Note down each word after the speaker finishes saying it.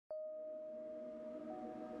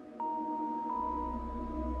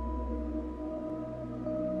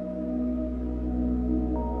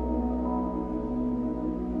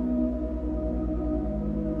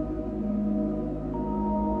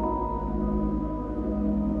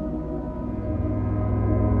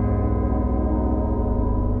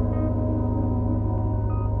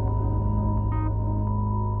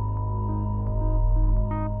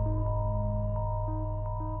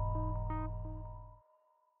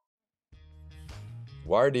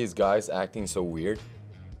Why are these guys acting so weird?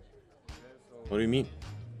 What do you mean?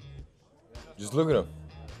 Just look at them.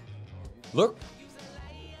 Look!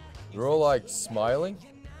 They're all like smiling.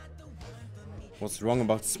 What's wrong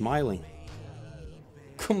about smiling?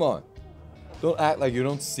 Come on. Don't act like you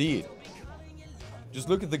don't see it. Just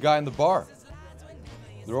look at the guy in the bar.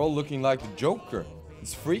 They're all looking like the Joker.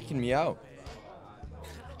 It's freaking me out.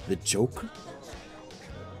 The Joker?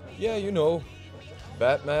 Yeah, you know.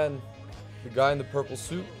 Batman. The guy in the purple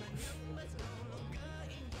suit.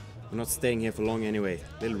 We're not staying here for long anyway.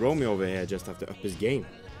 Little Romeo over here just have to up his game.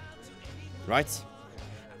 Right?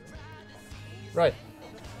 Right.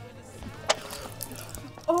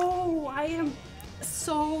 Oh, I am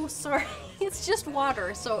so sorry. It's just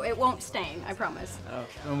water, so it won't stain, I promise. Oh,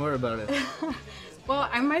 don't worry about it. Well,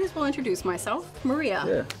 I might as well introduce myself. Maria.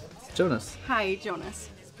 Yeah, Jonas. Hi, Jonas.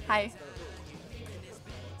 Hi.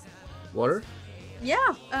 Water?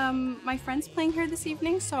 Yeah, my friend's playing here this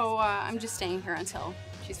evening, so I'm just staying here until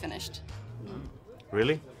she's finished.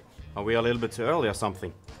 Really? Are we a little bit too early or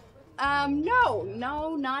something? No,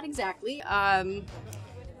 not exactly.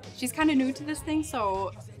 She's kind of new to this thing,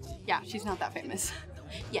 so yeah, she's not that famous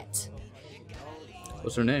yet.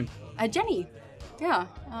 What's her name? Jenny. Yeah,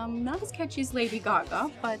 not as catchy as Lady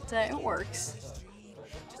Gaga, but it works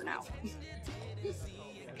for now.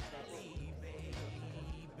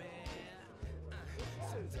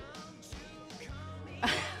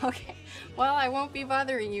 Okay, well, I won't be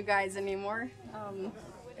bothering you guys anymore.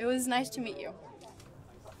 It was nice to meet you.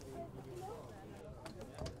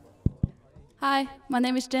 Hi, my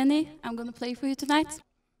name is Jenny. I'm gonna play for you tonight.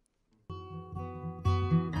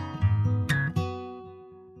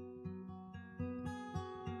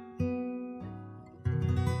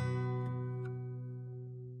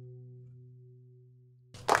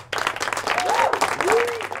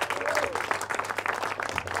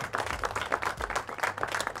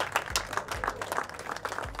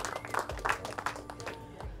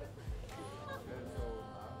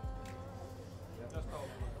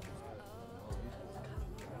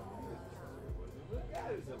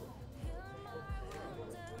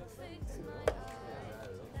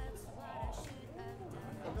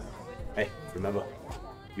 Hey, remember,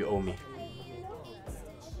 you owe me.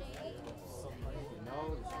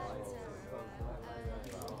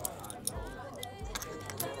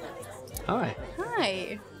 Hi.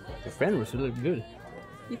 Hi. Your friend was really good.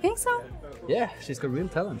 You think so? Yeah, she's got real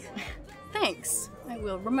talent. Thanks. I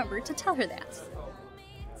will remember to tell her that.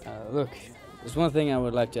 Look, there's one thing I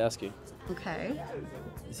would like to ask you. Okay.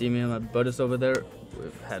 You see me and my buddies over there?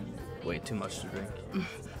 We've had way too much to drink.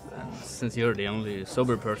 And since you're the only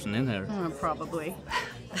sober person in here, Probably.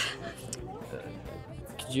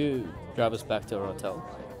 could you drive us back to our hotel?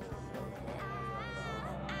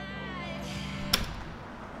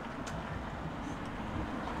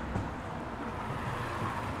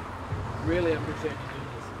 Really appreciate you doing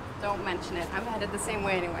this. Don't mention it. I'm headed the same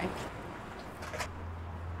way anyway.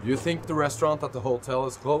 You think the restaurant at the hotel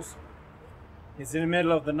is closed? It's in the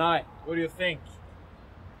middle of the night. What do you think?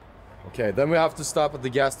 Okay, then we have to stop at the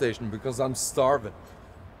gas station because I'm starving.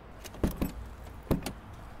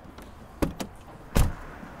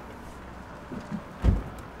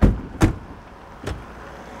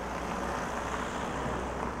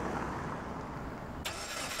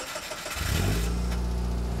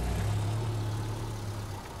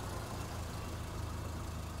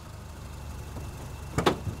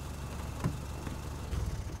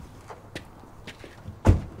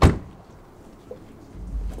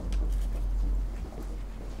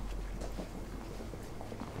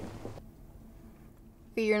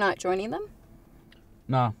 You're not joining them?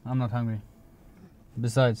 No, I'm not hungry.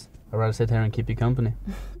 Besides, I'd rather sit here and keep you company.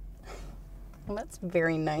 Well, that's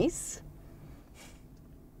very nice.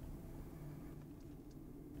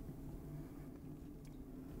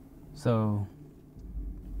 So,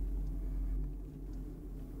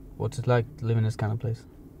 what's it like to live in this kind of place?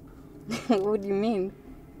 What do you mean?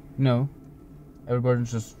 No,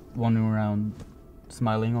 everybody's just wandering around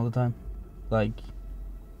smiling all the time. Like,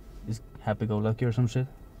 is happy-go-lucky or some shit.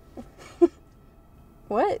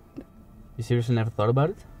 What? You seriously never thought about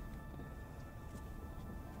it?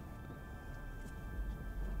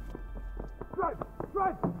 Drive!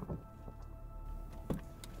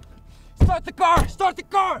 Start the car! Start the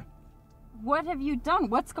car! What have you done?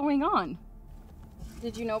 What's going on?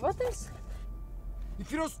 Did you know about this?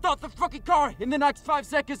 If you don't start the fucking car in the next 5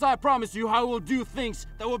 seconds, I promise you I will do things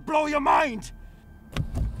that will blow your mind!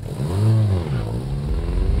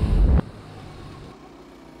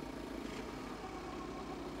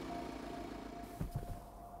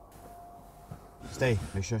 Stay,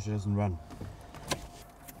 make sure she doesn't run.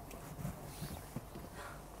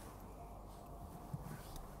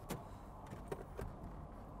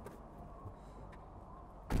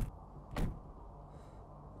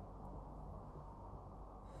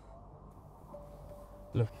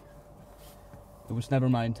 It was never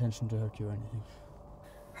my intention to hurt you or anything.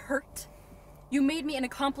 Hurt? You made me an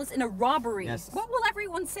accomplice in a robbery. Yes. What will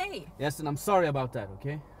everyone say? Yes, and I'm sorry about that,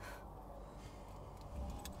 okay?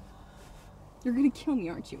 You're gonna kill me,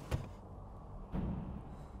 aren't you?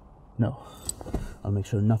 No. I'll make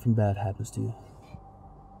sure nothing bad happens to you.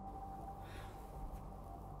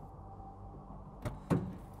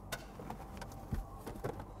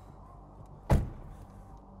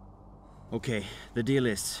 Okay, the deal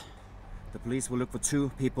is, the police will look for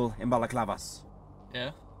 2 people in balaclavas.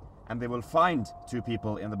 Yeah? And they will find 2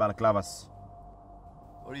 people in the balaclavas.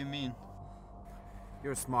 What do you mean?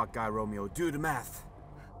 You're a smart guy, Romeo. Do the math.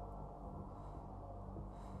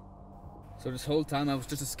 So this whole time I was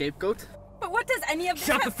just a scapegoat? But what does any of this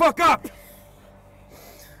Shut the fuck up!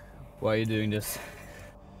 Why are you doing this?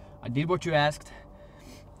 I did what you asked.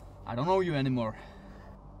 I don't owe you anymore.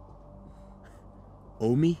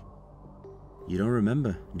 Owe me? You don't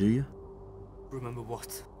remember, do you? Remember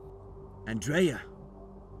what? Andrea.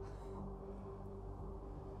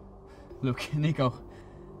 Look, Nico.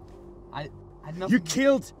 I had nothing. You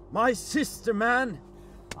killed my sister, man!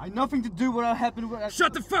 I had nothing to do with what happened.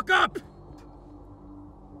 Shut the fuck up!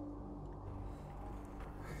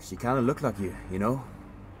 She kinda looked like you know?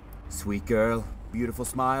 Sweet girl, beautiful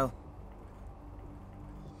smile.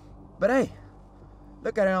 But hey,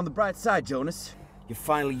 look at it on the bright side, Jonas. You're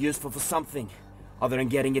finally useful for something, other than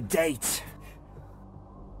getting a date.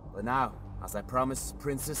 But now, as I promised,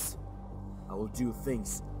 Princess, I will do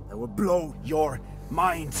things that will blow your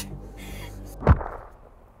mind.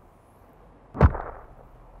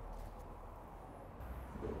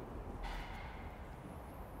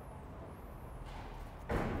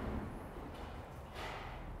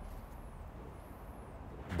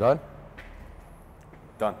 Done?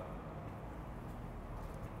 Done.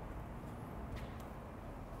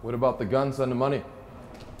 What about the guns and the money?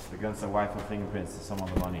 The guns are white and fingerprints. Some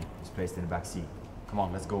of the money is placed in the back seat. Come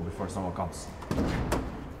on, let's go before someone comes.